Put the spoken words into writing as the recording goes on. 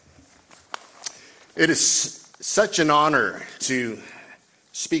It is such an honor to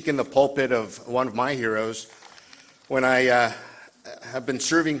speak in the pulpit of one of my heroes. When I have been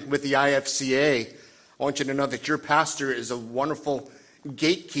serving with the IFCA, I want you to know that your pastor is a wonderful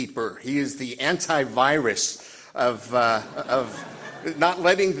gatekeeper. He is the antivirus of not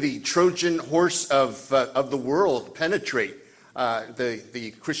letting the Trojan horse of the world penetrate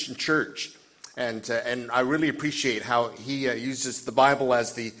the Christian church. And I really appreciate how he uses the Bible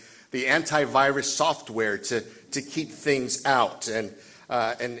as the antivirus software to keep things out, and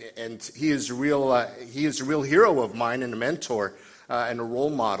he is a real hero of mine and a mentor and a role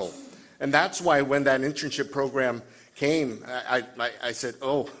model, and that's why when that internship program came, I said,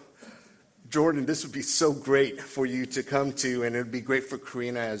 "Oh, Jordan, this would be so great for you to come to, and it would be great for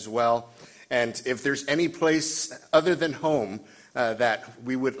Karina as well. And if there's any place other than home that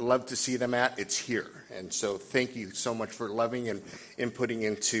we would love to see them at, it's here." And so thank you so much for loving and inputting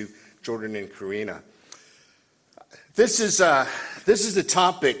into Jordan and Karina. This is a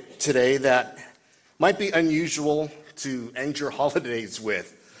topic today that might be unusual to end your holidays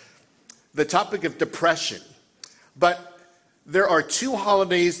with. The topic of depression. But there are two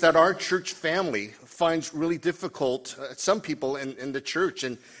holidays that our church family finds really difficult, some people in the church,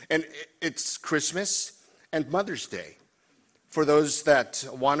 and it's Christmas and Mother's Day. For those that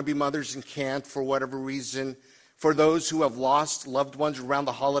want to be mothers and can't for whatever reason, for those who have lost loved ones around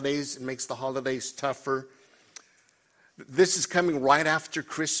the holidays, it makes the holidays tougher. This is coming right after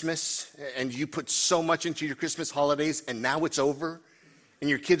Christmas, and you put so much into your Christmas holidays, and now it's over, and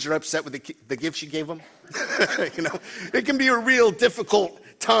your kids are upset with the gifts you gave them. It can be a real difficult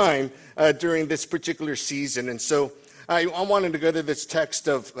time during this particular season. And so I wanted to go to this text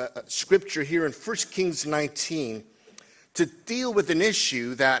of Scripture here in 1 Kings 19 to deal with an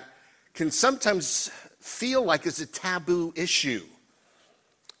issue that can sometimes feel like it's a taboo issue.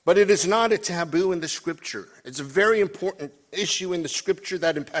 But it is not a taboo in the Scripture. It's a very important issue in the Scripture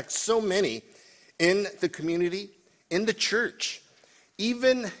that impacts so many in the community, in the church,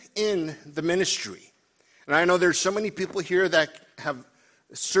 even in the ministry. And I know there's so many people here that have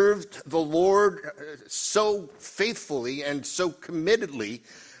served the Lord so faithfully and so committedly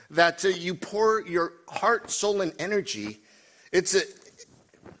that you pour your heart, soul, and energy.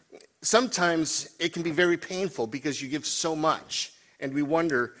 Sometimes it can be very painful because you give so much, and we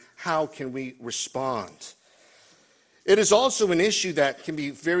wonder, how can we respond? It is also an issue that can be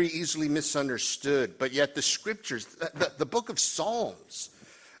very easily misunderstood, but yet the Scriptures, the book of Psalms,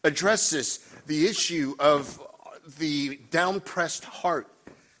 addresses the issue of the down-pressed heart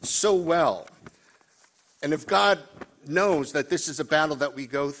so well. And if God knows that this is a battle that we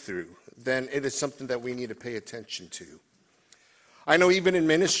go through, then it is something that we need to pay attention to. I know even in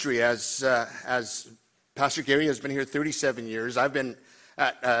ministry, as Pastor Gary has been here 37 years, I've been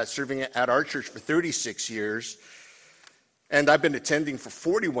serving at our church for 36 years, and I've been attending for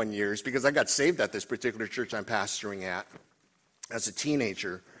 41 years because I got saved at this particular church I'm pastoring at as a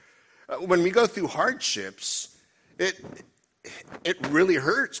teenager. When we go through hardships, it really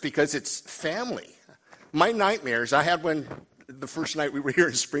hurts because it's family. My nightmares, I had one the first night we were here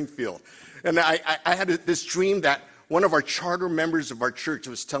in Springfield, and I had this dream that one of our charter members of our church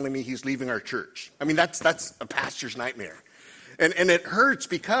was telling me he's leaving our church. I mean, that's a pastor's nightmare. And it hurts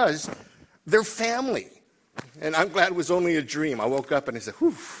because they're family. And I'm glad it was only a dream. I woke up and I said,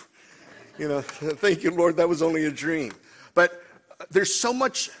 whew, thank you, Lord, that was only a dream. But there's so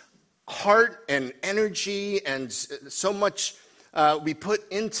much heart and energy and so much we put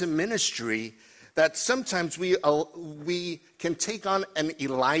into ministry that sometimes we can take on an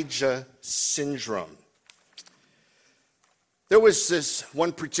Elijah syndrome. There was this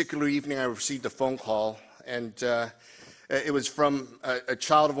one particular evening I received a phone call, and it was from a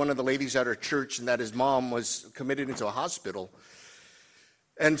child of one of the ladies at our church, and that his mom was committed into a hospital.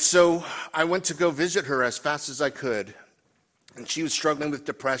 And so I went to go visit her as fast as I could, and she was struggling with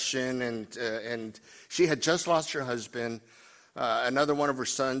depression, and she had just lost her husband. Another one of her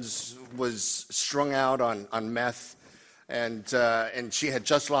sons was strung out on meth, and she had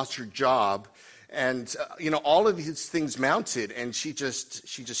just lost her job. And, all of these things mounted, and she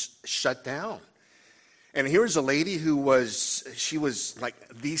just shut down. And here's a lady she was like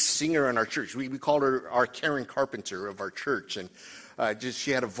the singer in our church. We called her our Karen Carpenter of our church. And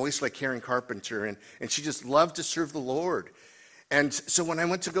she had a voice like Karen Carpenter, and she just loved to serve the Lord. And so when I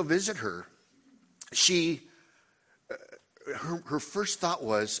went to go visit her, her first thought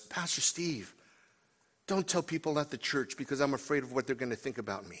was, Pastor Steve, don't tell people at the church because I'm afraid of what they're going to think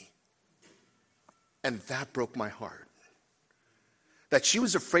about me. And that broke my heart. That she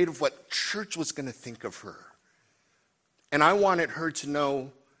was afraid of what church was going to think of her. And I wanted her to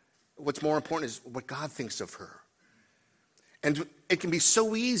know what's more important is what God thinks of her. And it can be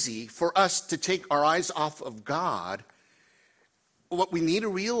so easy for us to take our eyes off of God. What we need to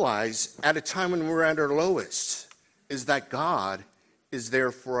realize at a time when we're at our lowest is that God is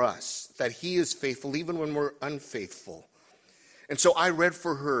there for us, that he is faithful even when we're unfaithful. And so I read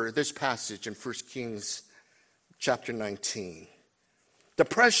for her this passage in 1 Kings chapter 19.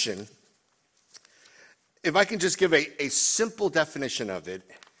 Depression, if I can just give a simple definition of it,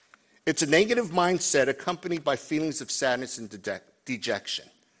 it's a negative mindset accompanied by feelings of sadness and dejection.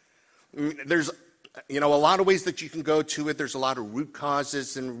 There's a lot of ways that you can go to it. There's a lot of root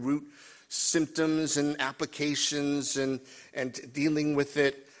causes and root symptoms and applications and dealing with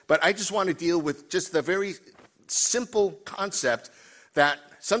it. But I just want to deal with just the very simple concept that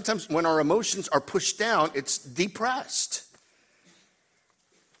sometimes when our emotions are pushed down, it's depressed.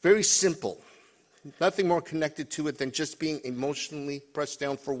 Very simple. Nothing more connected to it than just being emotionally pressed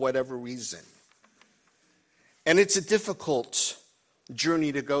down for whatever reason. And it's a difficult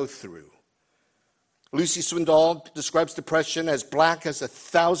journey to go through. Lucy Swindoll describes depression as black as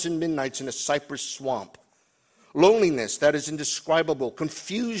 1,000 midnights in a cypress swamp. Loneliness that is indescribable,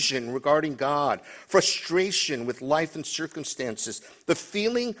 confusion regarding God, frustration with life and circumstances, the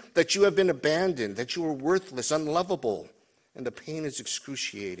feeling that you have been abandoned, that you are worthless, unlovable, and the pain is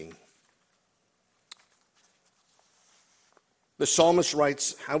excruciating. The psalmist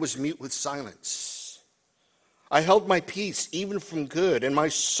writes, I was mute with silence. I held my peace even from good, and my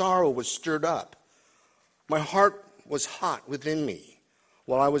sorrow was stirred up. My heart was hot within me.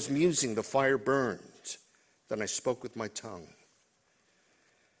 While I was musing, the fire burned. Then I spoke with my tongue.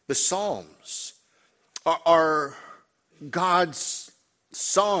 The Psalms are God's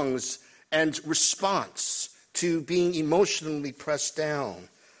songs and response to being emotionally pressed down.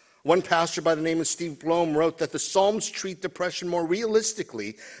 One pastor by the name of Steve Blom wrote that the Psalms treat depression more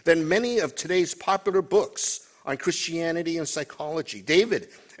realistically than many of today's popular books on Christianity and psychology. David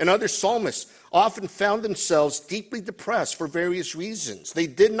and other psalmists often found themselves deeply depressed for various reasons. They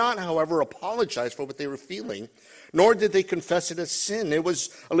did not, however, apologize for what they were feeling, nor did they confess it as sin. It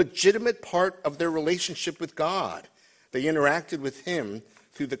was a legitimate part of their relationship with God. They interacted with him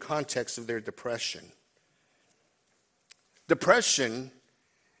through the context of their depression. Depression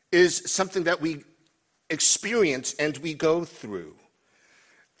is something that we experience and we go through.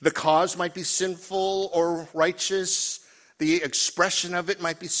 The cause might be sinful or righteous. The expression of it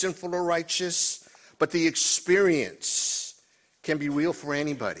might be sinful or righteous. But the experience can be real for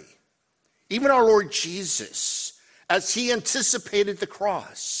anybody. Even our Lord Jesus, as he anticipated the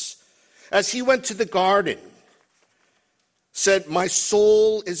cross, as he went to the garden, said, my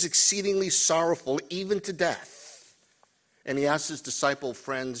soul is exceedingly sorrowful, even to death. And he asked his disciple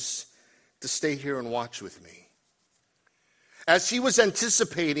friends to stay here and watch with me. As he was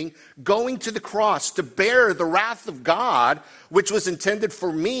anticipating going to the cross to bear the wrath of God, which was intended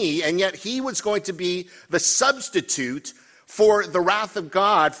for me, and yet he was going to be the substitute for the wrath of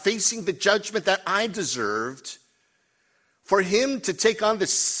God, facing the judgment that I deserved, for him to take on the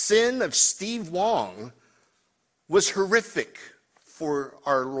sin of Steve Wong was horrific for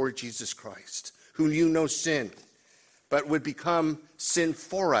our Lord Jesus Christ, who knew no sin, but would become sin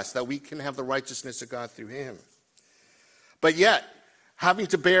for us, that we can have the righteousness of God through him. But yet, having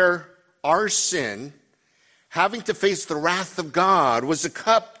to bear our sin, having to face the wrath of God, was a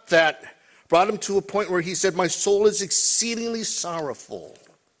cup that brought him to a point where he said, my soul is exceedingly sorrowful.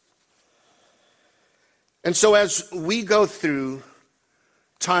 And so as we go through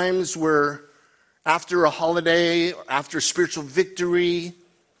times where after a holiday, after spiritual victory,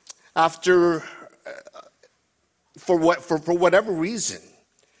 after for whatever reason,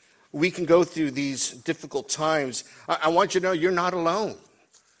 we can go through these difficult times. I want you to know you're not alone.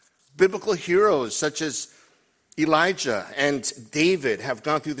 Biblical heroes such as Elijah and David have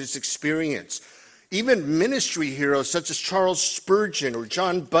gone through this experience. Even ministry heroes such as Charles Spurgeon or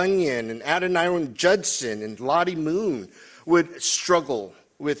John Bunyan and Adoniram Judson and Lottie Moon would struggle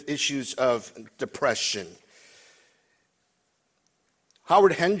with issues of depression.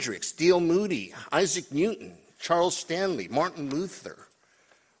 Howard Hendricks, D.L. Moody, Isaac Newton, Charles Stanley, Martin Luther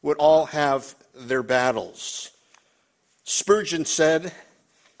would all have their battles. Spurgeon said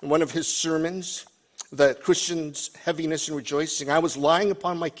in one of his sermons, The Christian's Heaviness and Rejoicing, I was lying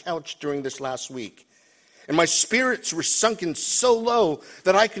upon my couch during this last week, and my spirits were sunken so low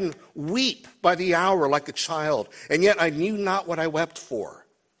that I can weep by the hour like a child, and yet I knew not what I wept for.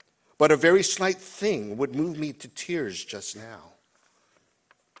 But a very slight thing would move me to tears just now.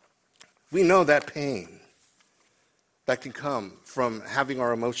 We know that pain that can come from having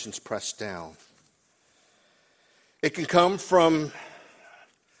our emotions pressed down. It can come from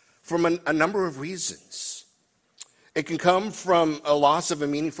from a number of reasons. It can come from a loss of a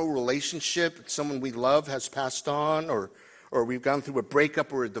meaningful relationship. Someone we love has passed on, or we've gone through a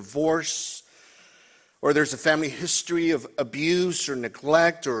breakup or a divorce, or there's a family history of abuse or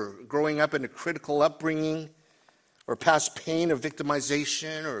neglect, or growing up in a critical upbringing, or past pain of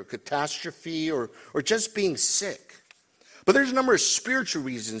victimization or catastrophe, or just being sick. But there's a number of spiritual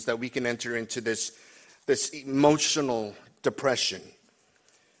reasons that we can enter into this emotional depression.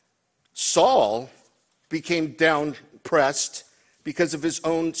 Saul became down-pressed because of his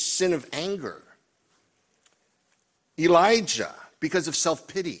own sin of anger. Elijah, because of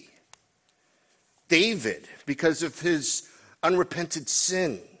self-pity. David, because of his unrepented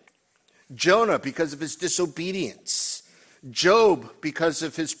sin. Jonah, because of his disobedience. Job, because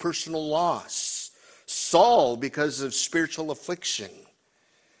of his personal loss. Saul, because of spiritual affliction.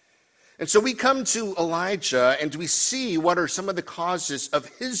 And so we come to Elijah and we see what are some of the causes of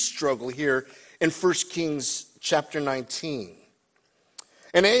his struggle here in 1 Kings chapter 19.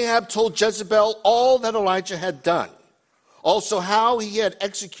 And Ahab told Jezebel all that Elijah had done, also how he had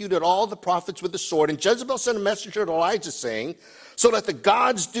executed all the prophets with the sword. And Jezebel sent a messenger to Elijah saying, so let the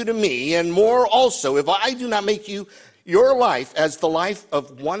gods do to me, and more also, if I do not make your life as the life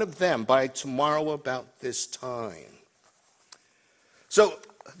of one of them by tomorrow about this time. So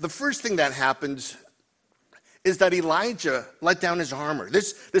the first thing that happened is that Elijah let down his armor.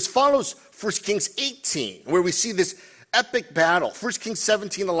 This follows 1 Kings 18, where we see this epic battle. 1 Kings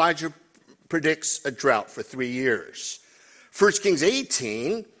 17, Elijah predicts a drought for 3 years. 1 Kings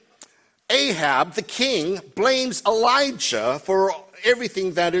 18, Ahab, the king, blames Elijah for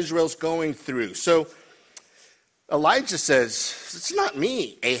everything that Israel's going through. So Elijah says, it's not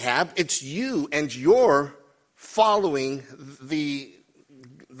me, Ahab, it's you, and you're following the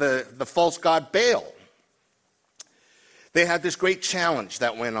false god Baal. They had this great challenge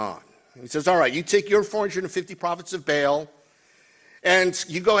that went on. He says, all right, you take your 450 prophets of Baal, and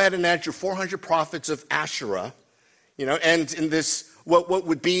you go ahead and add your 400 prophets of Asherah, and in this, what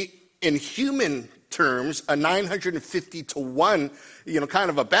would be in human terms, a 950 to 1, kind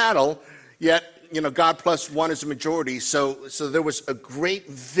of a battle, yet, God plus 1 is a majority. So there was a great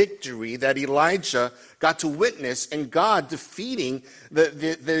victory that Elijah got to witness, and God defeating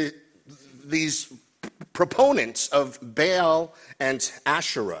these proponents of Baal and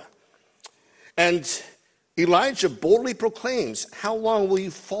Asherah. And Elijah boldly proclaims, how long will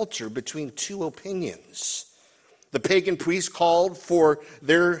you falter between two opinions? The pagan priests called for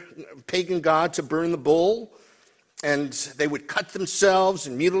their pagan god to burn the bull, and they would cut themselves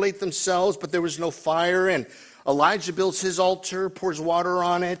and mutilate themselves, but there was no fire. And Elijah builds his altar, pours water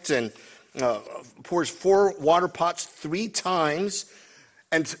on it, and pours 4 water pots 3 times,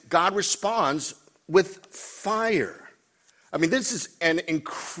 and God responds with fire. I mean, this is an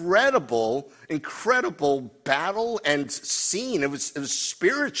incredible battle and scene. It was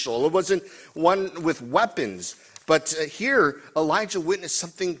spiritual. It wasn't one with weapons. But here, Elijah witnessed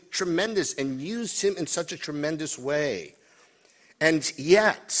something tremendous and used him in such a tremendous way. And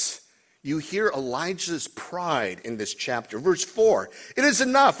yet, you hear Elijah's pride in this chapter. Verse 4, it is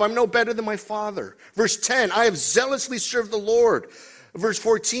enough. I'm no better than my father. Verse 10, I have zealously served the Lord. Verse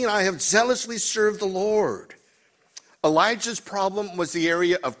 14, I have zealously served the Lord. Elijah's problem was the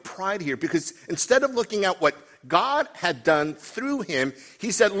area of pride here, because instead of looking at what God had done through him,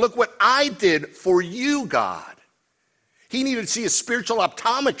 he said, look what I did for you, God. He needed to see a spiritual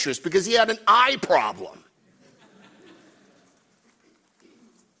optometrist because he had an eye problem.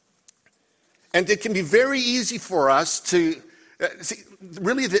 And it can be very easy for us to see,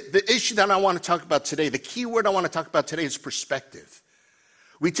 really the issue that I want to talk about today, the key word I want to talk about today is perspective.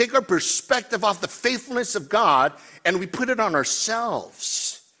 We take our perspective off the faithfulness of God and we put it on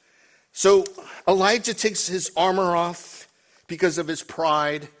ourselves. So Elijah takes his armor off because of his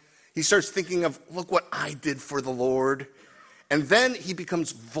pride. He starts thinking of, look what I did for the Lord. And then he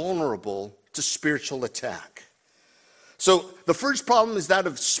becomes vulnerable to spiritual attack. So the first problem is that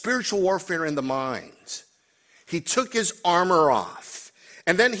of spiritual warfare in the mind. He took his armor off,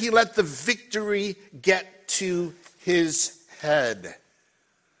 and then he let the victory get to his head.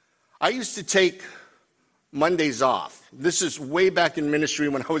 I used to take Mondays off. This is way back in ministry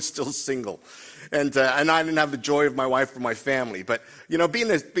when I was still single. And I didn't have the joy of my wife or my family. But, being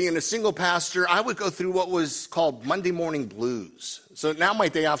a single pastor, I would go through what was called Monday morning blues. So now my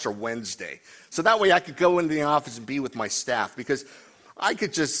day offs are Wednesday. So that way I could go into the office and be with my staff, because I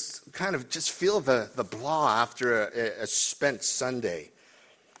could just kind of feel the blah after a spent Sunday.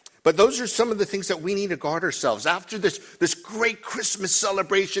 But those are some of the things that we need to guard ourselves. After this great Christmas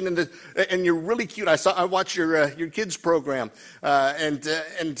celebration, and you're really cute. I watched your kids program,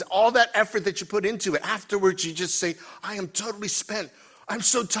 and all that effort that you put into it. Afterwards, you just say, I am totally spent. I'm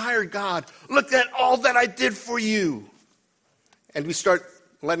so tired, God. Look at all that I did for you. And we start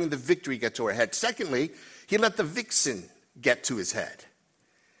letting the victory get to our head. Secondly, he let the vixen get to his head.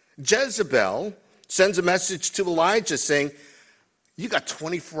 Jezebel sends a message to Elijah saying, you got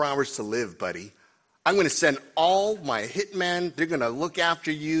 24 hours to live, buddy. I'm going to send all my hitmen. They're going to look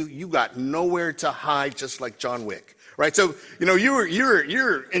after you. You got nowhere to hide, just like John Wick, right? So,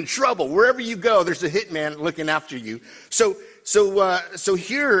 you're in trouble. Wherever you go, there's a hitman looking after you. So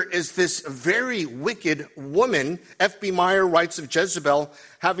here is this very wicked woman. F.B. Meyer writes of Jezebel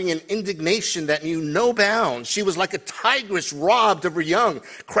having an indignation that knew no bounds. She was like a tigress robbed of her young,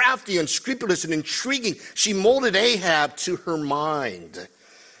 crafty, unscrupulous, and intriguing. She molded Ahab to her mind.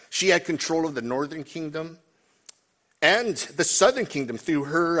 She had control of the northern kingdom and the southern kingdom through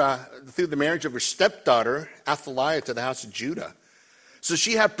the marriage of her stepdaughter, Athaliah, to the house of Judah. So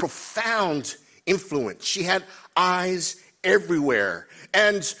she had profound influence. She had eyes everywhere.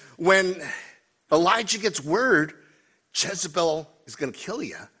 And when Elijah gets word Jezebel is going to kill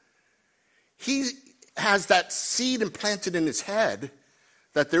you, he has that seed implanted in his head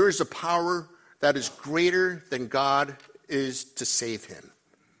that there is a power that is greater than God is to save him.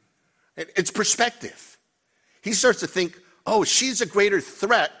 It's perspective. He starts to think, oh, she's a greater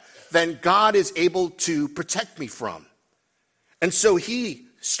threat than God is able to protect me from. And so he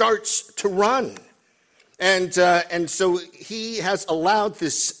starts to run. And so he has allowed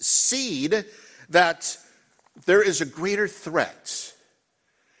this seed that there is a greater threat.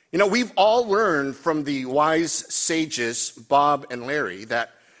 We've all learned from the wise sages, Bob and Larry,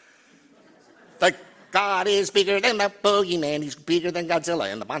 that God is bigger than the boogeyman. He's bigger than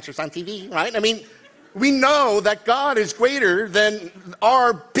Godzilla and the monsters on TV, right? We know that God is greater than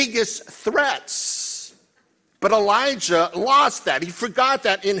our biggest threats. But Elijah lost that. He forgot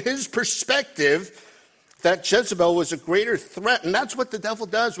that in his perspective, that Jezebel was a greater threat. And that's what the devil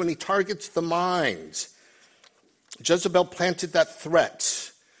does when he targets the mind. Jezebel planted that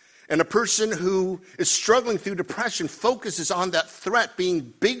threat. And a person who is struggling through depression focuses on that threat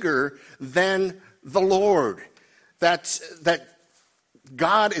being bigger than the Lord. That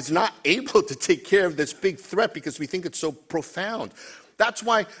God is not able to take care of this big threat because we think it's so profound. That's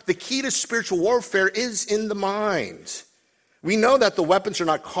why the key to spiritual warfare is in the mind. We know that the weapons are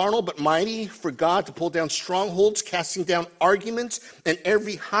not carnal, but mighty for God to pull down strongholds, casting down arguments and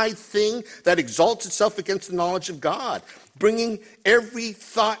every high thing that exalts itself against the knowledge of God, bringing every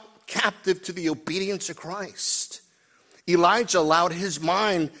thought captive to the obedience of Christ. Elijah allowed his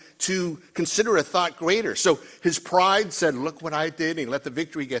mind to consider a thought greater. So his pride said, look what I did. And he let the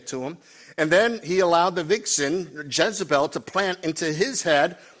victory get to him. And then he allowed the vixen, Jezebel, to plant into his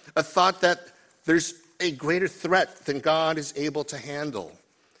head a thought that there's a greater threat than God is able to handle.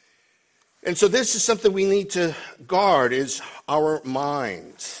 And so this is something we need to guard, is our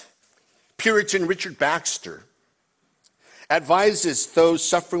mind. Puritan Richard Baxter advises those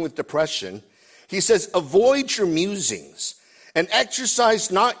suffering with depression. He says, avoid your musings and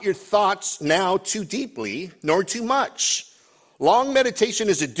exercise not your thoughts now too deeply nor too much. Long meditation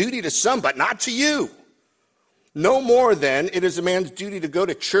is a duty to some, but not to you. No more than it is a man's duty to go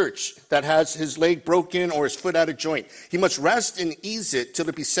to church that has his leg broken or his foot out of joint. He must rest and ease it till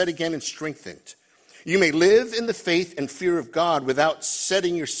it be set again and strengthened. You may live in the faith and fear of God without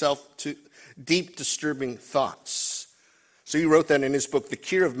setting yourself to deep disturbing thoughts. So he wrote that in his book, The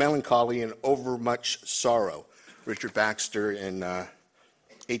Cure of Melancholy and Overmuch Sorrow, Richard Baxter in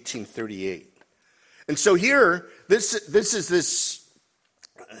 1838. And so here, this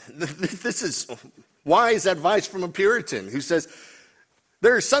is wise advice from a Puritan who says,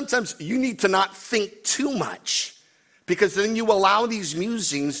 there are sometimes you need to not think too much, because then you allow these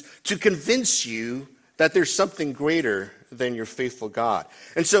musings to convince you that there's something greater than your faithful God.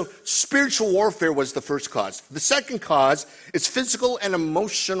 And so spiritual warfare was the first cause. The second cause is physical and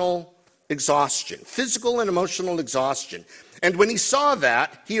emotional exhaustion. Physical and emotional exhaustion. And when he saw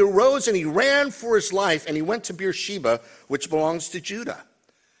that, he arose and he ran for his life, and he went to Beersheba, which belongs to Judah.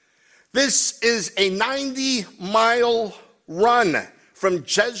 This is a 90-mile run from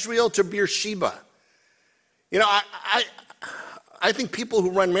Jezreel to Beersheba. I think people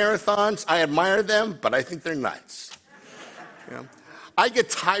who run marathons, I admire them, but I think they're nuts. I get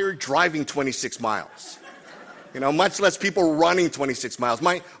tired driving 26 miles, much less people running 26 miles.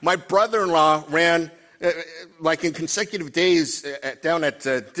 My brother-in-law ran, like in consecutive days down at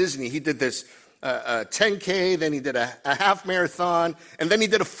Disney. He did this a 10K, then he did a half marathon, and then he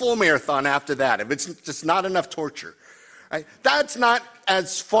did a full marathon after that. If it's just not enough torture. Right? That's not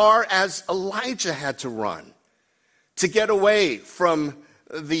as far as Elijah had to run to get away from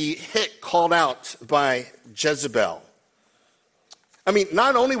the hit called out by Jezebel. I mean,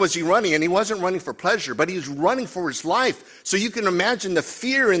 not only was he running, and he wasn't running for pleasure, but he was running for his life. So you can imagine the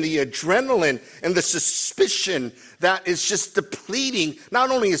fear and the adrenaline and the suspicion that is just depleting not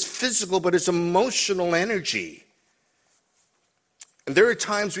only his physical, but his emotional energy. And there are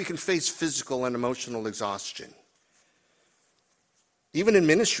times we can face physical and emotional exhaustion. Even in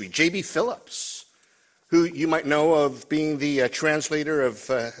ministry, J.B. Phillips, who you might know of being the translator of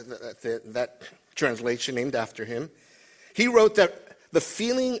that translation named after him, he wrote that the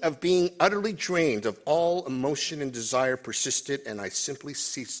feeling of being utterly drained of all emotion and desire persisted, and I simply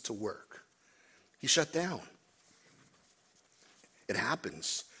ceased to work. He shut down. It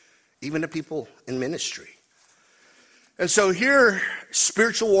happens, even to people in ministry. And so here,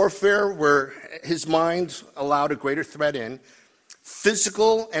 spiritual warfare, where his mind allowed a greater threat in,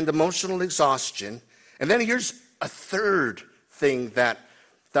 physical and emotional exhaustion, and then here's a third thing that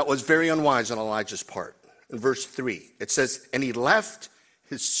was very unwise on Elijah's part. In verse 3, it says, and he left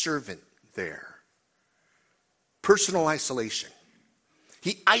his servant there. Personal isolation.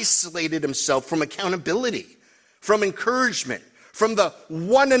 He isolated himself from accountability, from encouragement, from the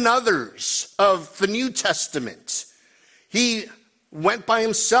one another's of the New Testament. He went by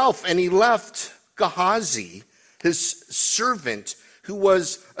himself and he left Gehazi, his servant, who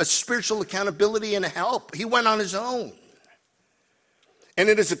was a spiritual accountability and a help. He went on his own. And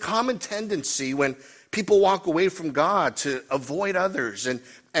it is a common tendency when people walk away from God to avoid others.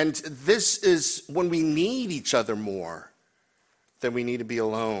 And this is when we need each other more than we need to be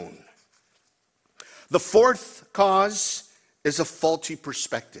alone. The fourth cause is a faulty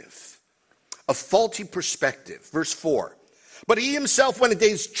perspective. A faulty perspective. Verse 4. But he himself went a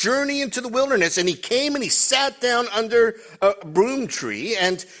day's journey into the wilderness, and he came and he sat down under a broom tree,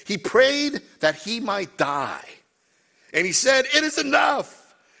 and he prayed that he might die. And he said, it is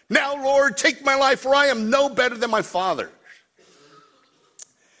enough. Now, Lord, take my life, for I am no better than my father.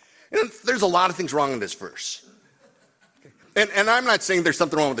 And there's a lot of things wrong in this verse. And I'm not saying there's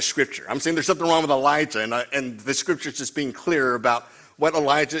something wrong with the scripture. I'm saying there's something wrong with Elijah, and the scripture's just being clear about what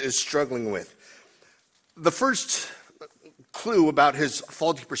Elijah is struggling with. The first clue about his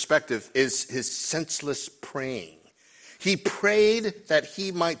faulty perspective is his senseless praying. He prayed that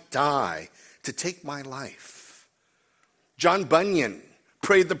he might die to take my life. John Bunyan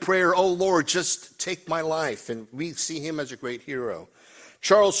prayed the prayer, oh Lord, just take my life. And we see him as a great hero.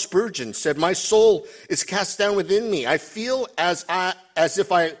 Charles Spurgeon said, my soul is cast down within me. I feel as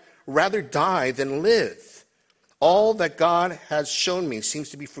if I rather die than live. All that God has shown me seems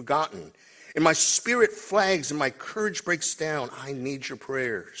to be forgotten. And my spirit flags and my courage breaks down. I need your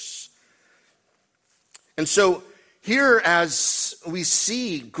prayers. And so here, as we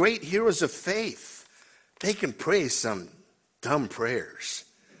see great heroes of faith, they can pray some dumb prayers.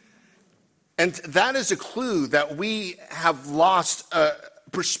 And that is a clue that we have lost a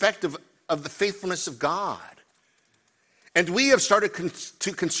perspective of the faithfulness of God. And we have started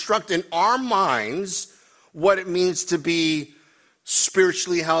to construct in our minds what it means to be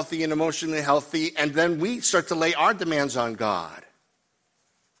spiritually healthy and emotionally healthy, and then we start to lay our demands on God.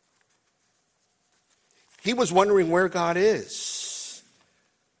 He was wondering where God is.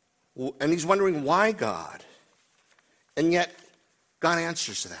 And he's wondering why God. And yet, God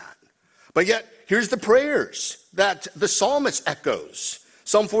answers that. But yet, here's the prayers that the psalmist echoes.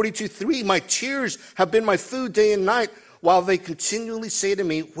 Psalm 42:3, my tears have been my food day and night, while they continually say to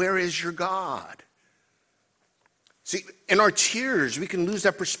me, where is your God? See, in our tears, we can lose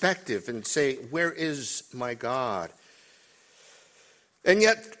that perspective and say, where is my God? And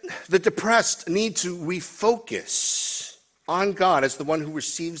yet, the depressed need to refocus on God as the one who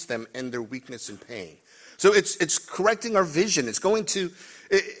receives them in their weakness and pain. So it's correcting our vision. It's going to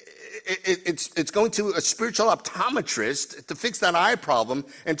a spiritual optometrist to fix that eye problem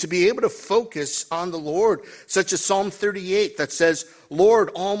and to be able to focus on the Lord, such as Psalm 38 that says,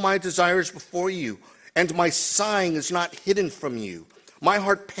 Lord, all my desires before you, and my sighing is not hidden from you. My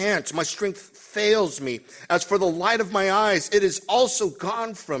heart pants, my strength fails me. As for the light of my eyes, it is also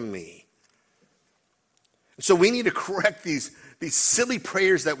gone from me. So we need to correct these silly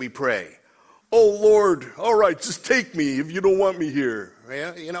prayers that we pray. Oh, Lord, all right, just take me if you don't want me here.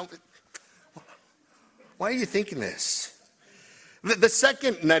 You know, why are you thinking this? The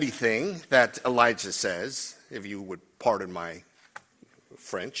second nutty thing that Elijah says, if you would pardon my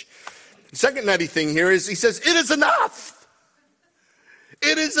French, the second nutty thing here is he says, it is enough.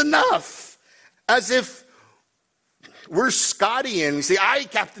 It is enough. As if we're Scotty and we say, "Aye,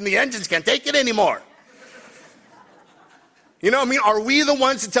 Captain, the engines can't take it anymore." Are we the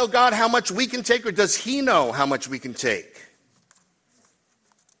ones to tell God how much we can take, or does he know how much we can take?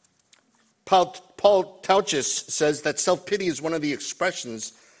 Paul Tauchus says that self-pity is one of the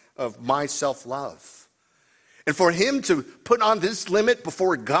expressions of my self-love. And for him to put on this limit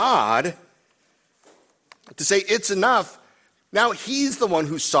before God, to say it's enough, now he's the one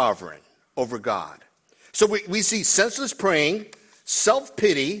who's sovereign over God. So we see senseless praying,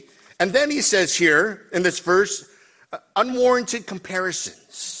 self-pity, and then he says here in this verse, unwarranted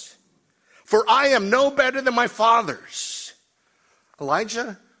comparisons. For I am no better than my fathers.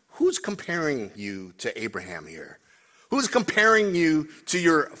 Elijah, who's comparing you to Abraham here? Who's comparing you to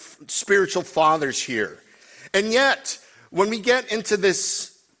your spiritual fathers here? And yet, when we get into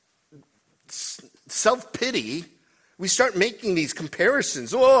this self-pity, we start making these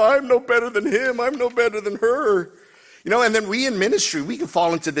comparisons. Oh, I'm no better than him. I'm no better than her. And then we in ministry, we can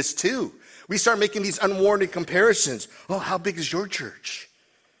fall into this too. We start making these unwarranted comparisons. Oh, how big is your church?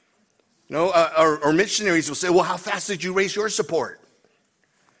 Or missionaries will say, well, how fast did you raise your support?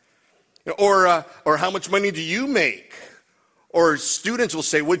 Or how much money do you make? Or students will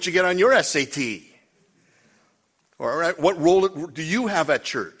say, what'd you get on your SAT? Or what role do you have at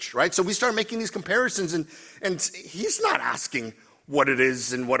church? Right? So we start making these comparisons, and he's not asking what it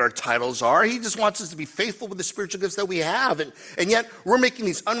is and what our titles are. He just wants us to be faithful with the spiritual gifts that we have. And yet we're making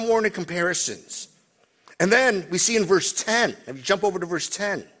these unwarranted comparisons. And then we see in verse 10, if you jump over to verse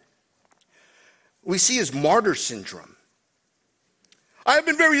 10, we see his martyr syndrome. I have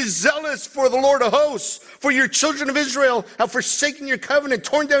been very zealous for the Lord of hosts, for your children of Israel have forsaken your covenant,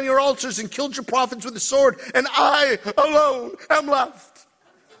 torn down your altars, and killed your prophets with the sword, and I alone am left.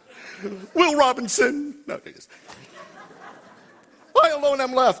 Will Robinson. No, I alone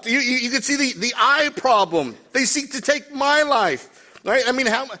am left. You can see the I problem. They seek to take my life. Right?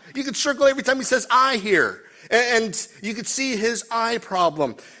 You could circle every time he says I here. And you could see his I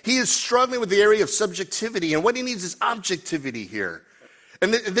problem. He is struggling with the area of subjectivity, and what he needs is objectivity here.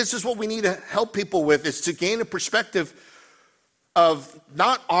 And this is what we need to help people with, is to gain a perspective of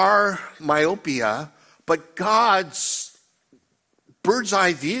not our myopia, but God's bird's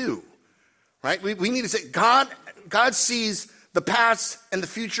eye view. Right? We need to say, God sees the past and the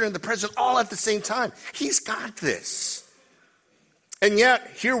future and the present all at the same time. He's got this. And yet,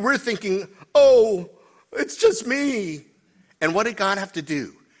 here we're thinking, oh, it's just me. And what did God have to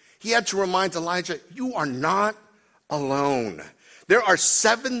do? He had to remind Elijah, you are not alone. There are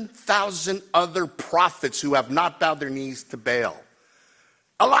 7,000 other prophets who have not bowed their knees to Baal.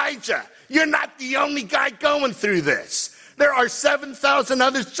 Elijah, you're not the only guy going through this. There are 7,000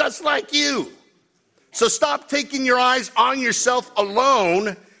 others just like you. So stop taking your eyes on yourself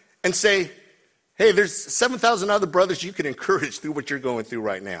alone and say, hey, there's 7,000 other brothers you can encourage through what you're going through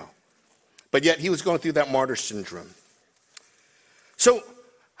right now. But yet he was going through that martyr syndrome. So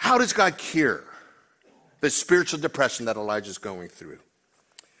how does God cure the spiritual depression that Elijah's going through?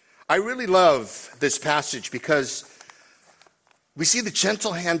 I really love this passage because we see the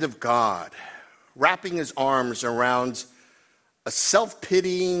gentle hand of God wrapping his arms around a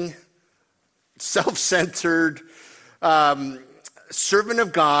self-pitying, self-centered servant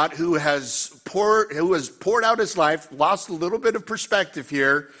of God who has poured out his life, lost a little bit of perspective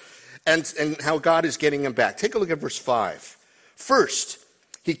here, and how God is getting him back. Take a look at verse 5. First,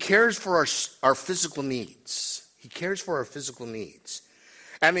 he cares for our physical needs. He cares for our physical needs.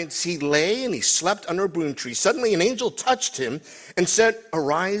 And as he lay and he slept under a broom tree, suddenly an angel touched him and said,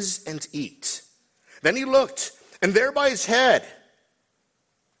 arise and eat. Then he looked, and there by his head,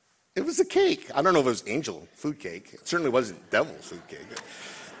 it was a cake. I don't know if it was angel food cake. It certainly wasn't devil food cake.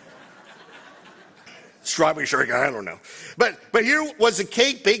 Strawberry shortcake, I don't know. But here was a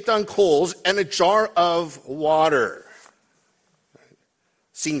cake baked on coals and a jar of water.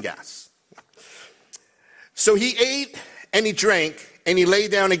 Scene gas. So he ate and he drank and he lay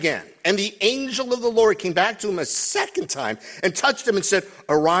down again. And the angel of the Lord came back to him a second time and touched him and said,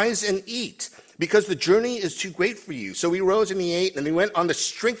 arise and eat, because the journey is too great for you. So he rose and he ate, and he went on the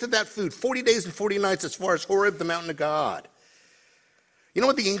strength of that food 40 days and 40 nights as far as Horeb, the mountain of God. You know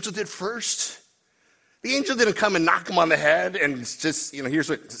what the angel did first? The angel didn't come and knock him on the head and just, here's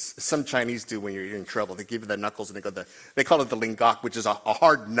what some Chinese do when you're in trouble. They give you the knuckles and they call it the lingok, which is a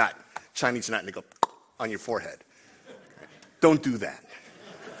hard nut, Chinese nut, and they go on your forehead. Don't do that.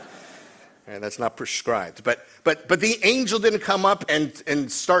 And that's not prescribed. But the angel didn't come up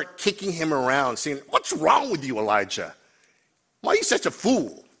and start kicking him around, saying, what's wrong with you, Elijah? Why are you such a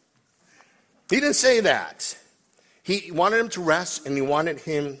fool? He didn't say that. He wanted him to rest and he wanted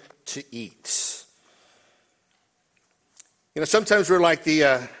him to eat. Sometimes we're like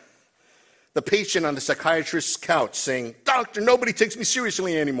the patient on the psychiatrist's couch saying, "Doctor, nobody takes me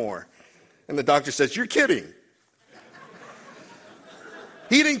seriously anymore." And the doctor says, "You're kidding."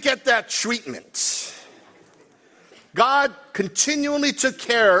 He didn't get that treatment. God continually took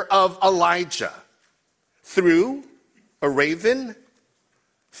care of Elijah through a raven,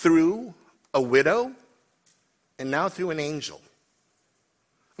 through a widow, and now through an angel.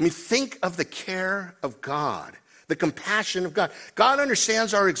 Think of the care of God, the compassion of God. God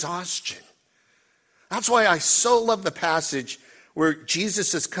understands our exhaustion. That's why I so love the passage where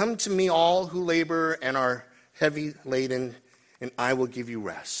Jesus says, "Come to me, all who labor and are heavy laden, and I will give you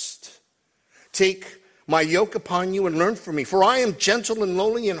rest. Take my yoke upon you and learn from me, for I am gentle and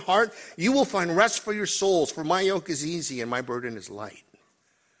lowly in heart. You will find rest for your souls, for my yoke is easy and my burden is light."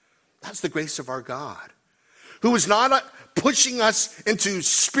 That's the grace of our God, who is not pushing us into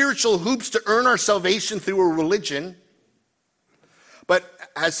spiritual hoops to earn our salvation through a religion, but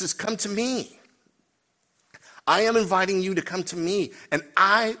has says, "Come to me. I am inviting you to come to me, and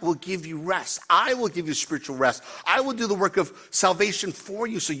I will give you rest. I will give you spiritual rest. I will do the work of salvation for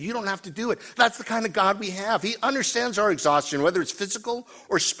you so you don't have to do it." That's the kind of God we have. He understands our exhaustion, whether it's physical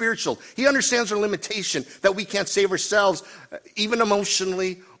or spiritual. He understands our limitation, that we can't save ourselves, even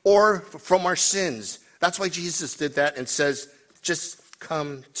emotionally or from our sins. That's why Jesus did that and says, "Just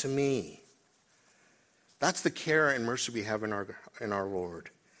come to me." That's the care and mercy we have in our Lord.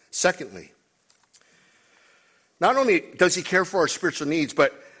 Secondly, not only does he care for our spiritual needs,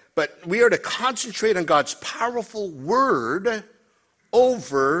 but we are to concentrate on God's powerful word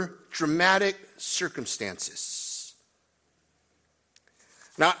over dramatic circumstances.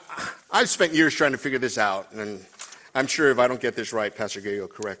 Now, I've spent years trying to figure this out, and I'm sure if I don't get this right, Pastor Gary will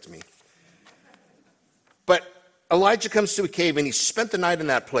correct me. But Elijah comes to a cave, and he spent the night in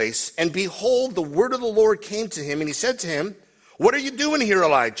that place, and behold, the word of the Lord came to him, and he said to him, "What are you doing here,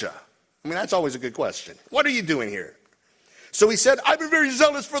 Elijah?" That's always a good question. What are you doing here? So he said, "I've been very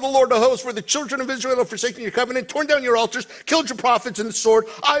zealous for the Lord of hosts, for the children of Israel have forsaken your covenant, torn down your altars, killed your prophets in the sword.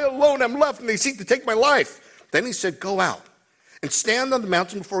 I alone am left, and they seek to take my life." Then he said, "Go out and stand on the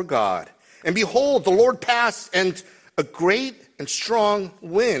mountain before God. And behold, the Lord passed, and a great and strong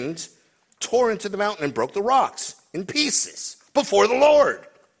wind tore into the mountain and broke the rocks in pieces before the Lord.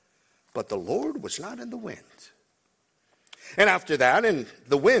 But the Lord was not in the wind. And after that, in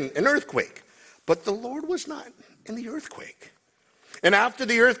the wind, an earthquake. But the Lord was not in the earthquake. And after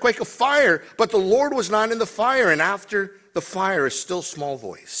the earthquake, a fire. But the Lord was not in the fire. And after the fire, a still small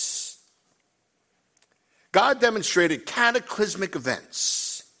voice." God demonstrated cataclysmic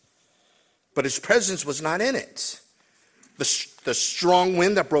events, but his presence was not in it. The strong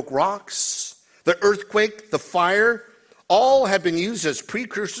wind that broke rocks, the earthquake, the fire, all have been used as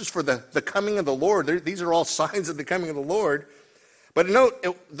precursors for the coming of the Lord. These are all signs of the coming of the Lord. But note,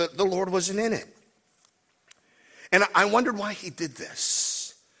 the Lord wasn't in it. And I wondered why he did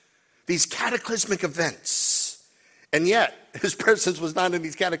this. These cataclysmic events. And yet, his presence was not in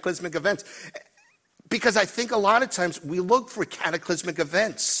these cataclysmic events. Because I think a lot of times we look for cataclysmic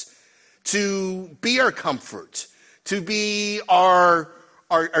events to be our comfort, to be our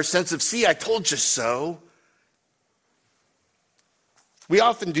sense of, "See, I told you so." We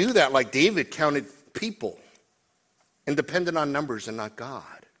often do that, like David counted people and depended on numbers and not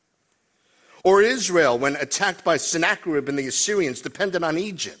God. Or Israel, when attacked by Sennacherib and the Assyrians, depended on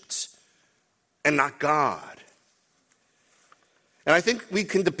Egypt and not God. And I think we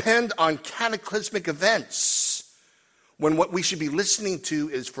can depend on cataclysmic events when what we should be listening to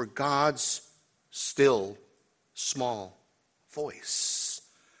is for God's still small voice.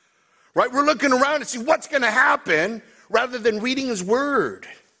 Right? We're looking around to see what's going to happen rather than reading his word.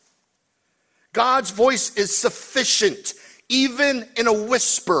 God's voice is sufficient, even in a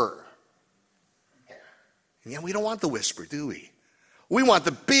whisper. And yet we don't want the whisper, do we? We want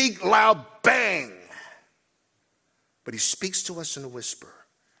the big, loud bang. But he speaks to us in a whisper.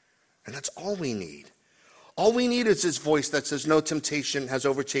 And that's all we need. All we need is his voice that says, "No temptation has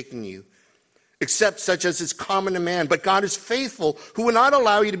overtaken you, except such as is common to man. But God is faithful, who will not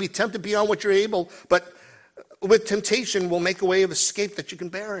allow you to be tempted beyond what you're able, but with temptation will make a way of escape that you can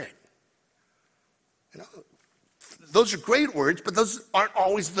bear it." Those are great words, but those aren't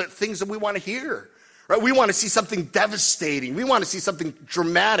always the things that we want to hear. Right? We want to see something devastating. We want to see something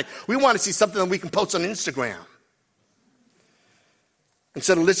dramatic. We want to see something that we can post on Instagram.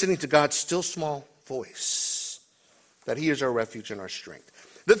 Instead of listening to God's still small voice, that he is our refuge and our strength.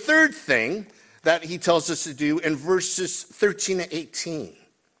 The third thing that he tells us to do in verses 13 to 18.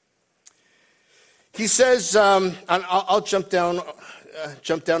 He says, and I'll jump down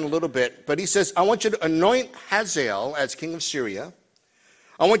jump down a little bit, but he says, I want you to anoint Hazael as king of Syria.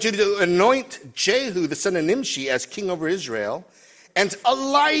 I want you to anoint Jehu, the son of Nimshi, as king over Israel, and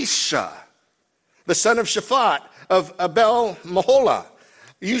Elisha, the son of Shaphat of Abel Maholah,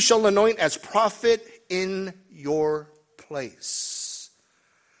 you shall anoint as prophet in your place.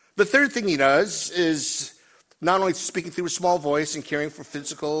 The third thing he does is not only speaking through a small voice and caring for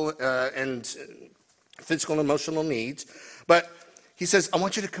physical and emotional needs, but he says, I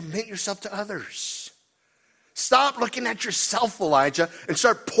want you to commit yourself to others. Stop looking at yourself, Elijah, and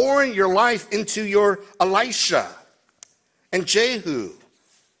start pouring your life into your Elisha and Jehu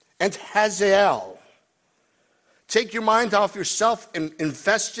and Hazael. Take your mind off yourself and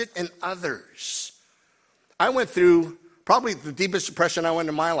invest it in others. I went through probably the deepest depression I went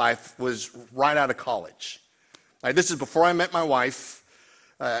in my life was right out of college. This is before I met my wife,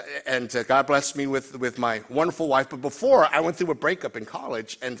 and God blessed me with my wonderful wife. But before, I went through a breakup in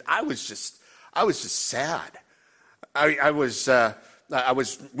college, and I was just sad. I was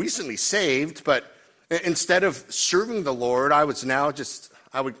recently saved, but instead of serving the Lord, I would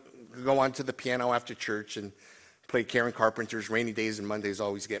go onto the piano after church and play Karen Carpenter's Rainy Days and Mondays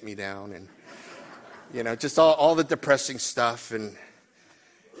Always Get Me Down, and just all the depressing stuff, and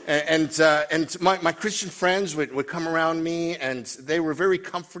my Christian friends would come around me, and they were very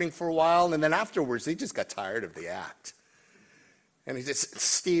comforting for a while, and then afterwards they just got tired of the act. And he just,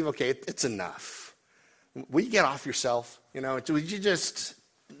 Steve, okay, it's enough. Will you get off yourself? Would you just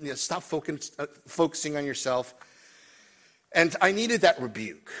stop focusing on yourself? And I needed that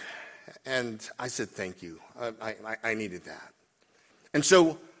rebuke. And I said, thank you. I needed that. And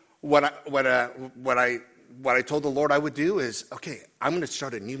so what I told the Lord I would do is, okay, I'm going to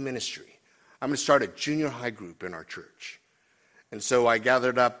start a new ministry. I'm going to start a junior high group in our church. And so I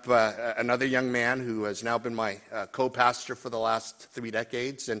gathered up another young man who has now been my co-pastor for the last 3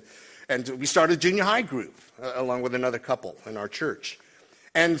 decades. And we started a junior high group along with another couple in our church.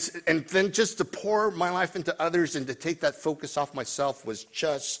 And then just to pour my life into others and to take that focus off myself was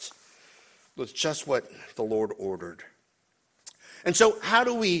just what the Lord ordered. And so how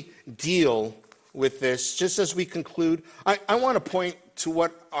do we deal with this? Just as we conclude, I want to point to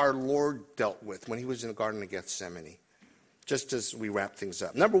what our Lord dealt with when he was in the Garden of Gethsemane, just as we wrap things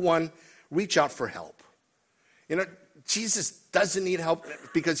up. Number one, reach out for help. Jesus doesn't need help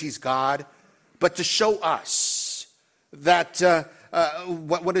because he's God, but to show us that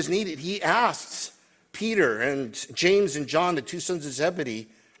what is needed. He asked Peter and James and John, the 2 sons of Zebedee,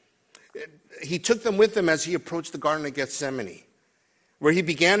 he took them with him as he approached the Garden of Gethsemane, where he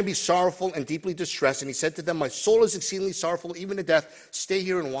began to be sorrowful and deeply distressed. And he said to them, my soul is exceedingly sorrowful, even to death. Stay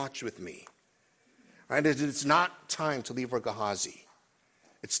here and watch with me. Right? It's not time to leave our Gehazi.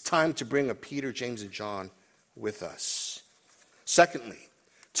 It's time to bring a Peter, James, and John with us. Secondly,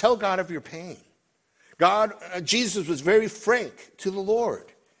 tell God of your pain. Jesus was very frank to the Lord.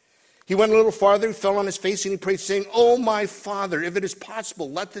 He went a little farther, he fell on his face, and he prayed, saying, oh, my Father, if it is possible,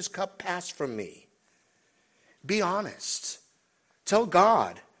 let this cup pass from me. Be honest. Tell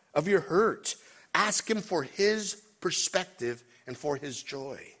God of your hurt. Ask him for his perspective and for his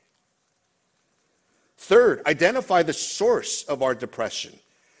joy. Third, identify the source of our depression.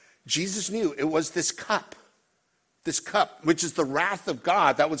 Jesus knew it was this cup, which is the wrath of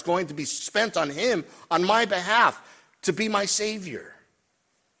God that was going to be spent on him on my behalf to be my Savior.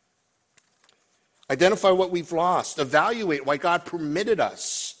 Identify what we've lost. Evaluate why God permitted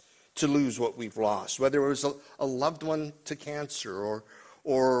us to lose what we've lost, whether it was a loved one to cancer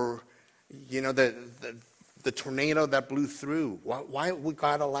or the tornado that blew through. Why would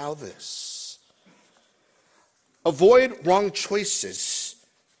God allow this? Avoid wrong choices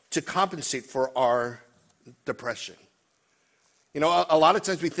to compensate for our depression. A lot of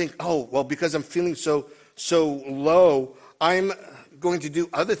times we think, oh, well, because I'm feeling so low, I'm going to do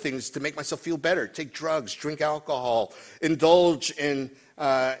other things to make myself feel better. Take drugs, drink alcohol, indulge in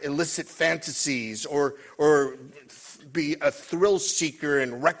illicit fantasies, or be a thrill seeker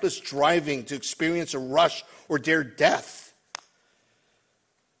and reckless driving to experience a rush or dare death.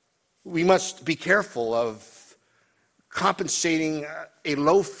 We must be careful of compensating a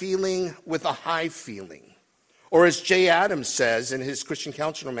low feeling with a high feeling. Or as Jay Adams says in his Christian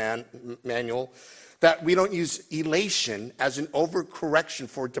Counselor Manual, that we don't use elation as an overcorrection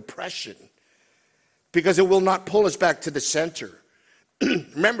for depression because it will not pull us back to the center.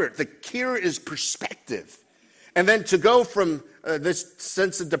 Remember, the cure is perspective. And then to go from this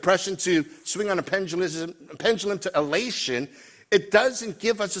sense of depression to swing on a pendulum to elation, it doesn't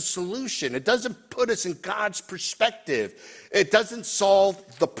give us a solution. It doesn't put us in God's perspective. It doesn't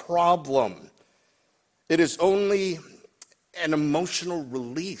solve the problem. It is only an emotional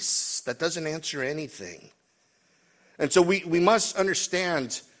release that doesn't answer anything. And so we must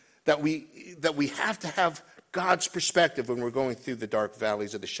understand that we have to have God's perspective when we're going through the dark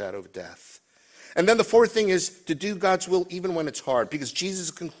valleys of the shadow of death. And then the fourth thing is to do God's will even when it's hard, because Jesus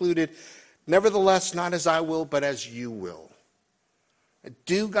concluded, nevertheless, not as I will, but as you will.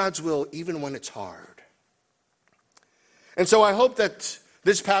 Do God's will even when it's hard. And so I hope that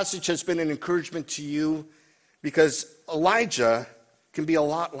this passage has been an encouragement to you, because Elijah can be a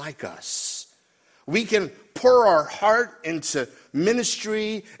lot like us. We can pour our heart into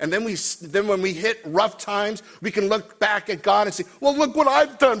ministry, and then when we hit rough times, we can look back at God and say, well, look what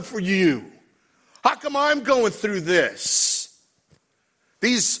I've done for you. How come I'm going through this?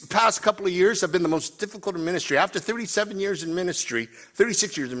 These past couple of years have been the most difficult in ministry. After 36 years in ministry,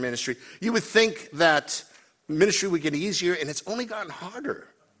 you would think that ministry would get easier, and it's only gotten harder.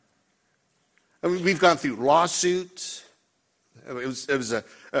 I mean, we've gone through lawsuits. It was a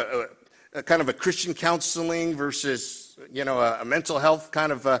kind of a Christian counseling versus, a mental health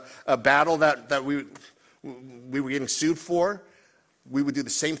kind of a battle that we were getting sued for. We would do the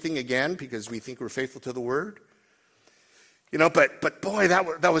same thing again because we think we're faithful to the word. But boy,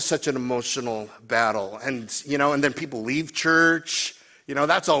 that was such an emotional battle. And then people leave church.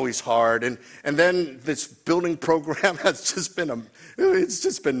 That's always hard. And then this building program has just been it's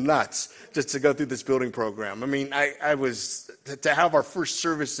just been nuts just to go through this building program. I mean, I was to have our first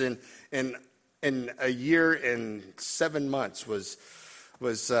service in a year and 7 months was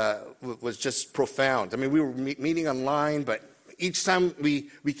just profound. I mean, we were meeting online, but each time we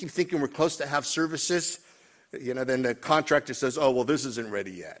keep thinking we're close to have services, then the contractor says, oh, well, this isn't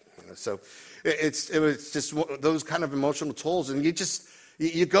ready yet. So it was just those kind of emotional tolls. And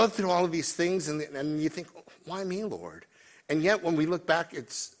you go through all of these things and you think, why me, Lord? And yet when we look back,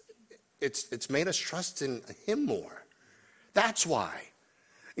 it's made us trust in him more. That's why.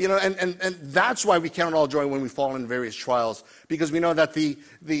 And that's why we count it all joy when we fall in various trials, because we know that the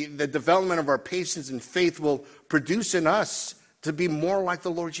development of our patience and faith will produce in us to be more like the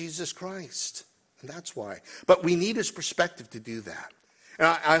Lord Jesus Christ. And that's why. But we need his perspective to do that. And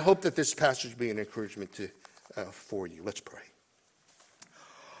I hope that this passage will be an encouragement for you. Let's pray.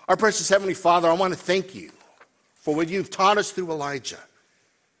 Our precious Heavenly Father, I want to thank you for what you've taught us through Elijah.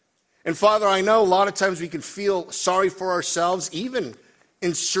 And Father, I know a lot of times we can feel sorry for ourselves, even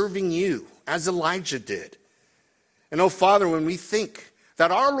in serving you, as Elijah did. And oh, Father, when we think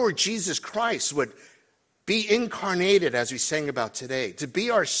that our Lord Jesus Christ would be incarnated, as we sang about today, to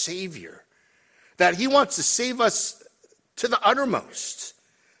be our Savior, that he wants to save us to the uttermost,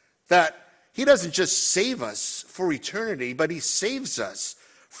 that he doesn't just save us for eternity, but he saves us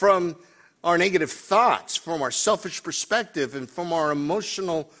from our negative thoughts, from our selfish perspective, and from our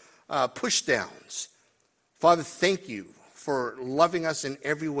emotional pushdowns. Father, thank you for loving us in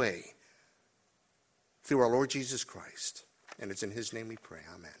every way through our Lord Jesus Christ. And it's in his name we pray.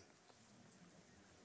 Amen.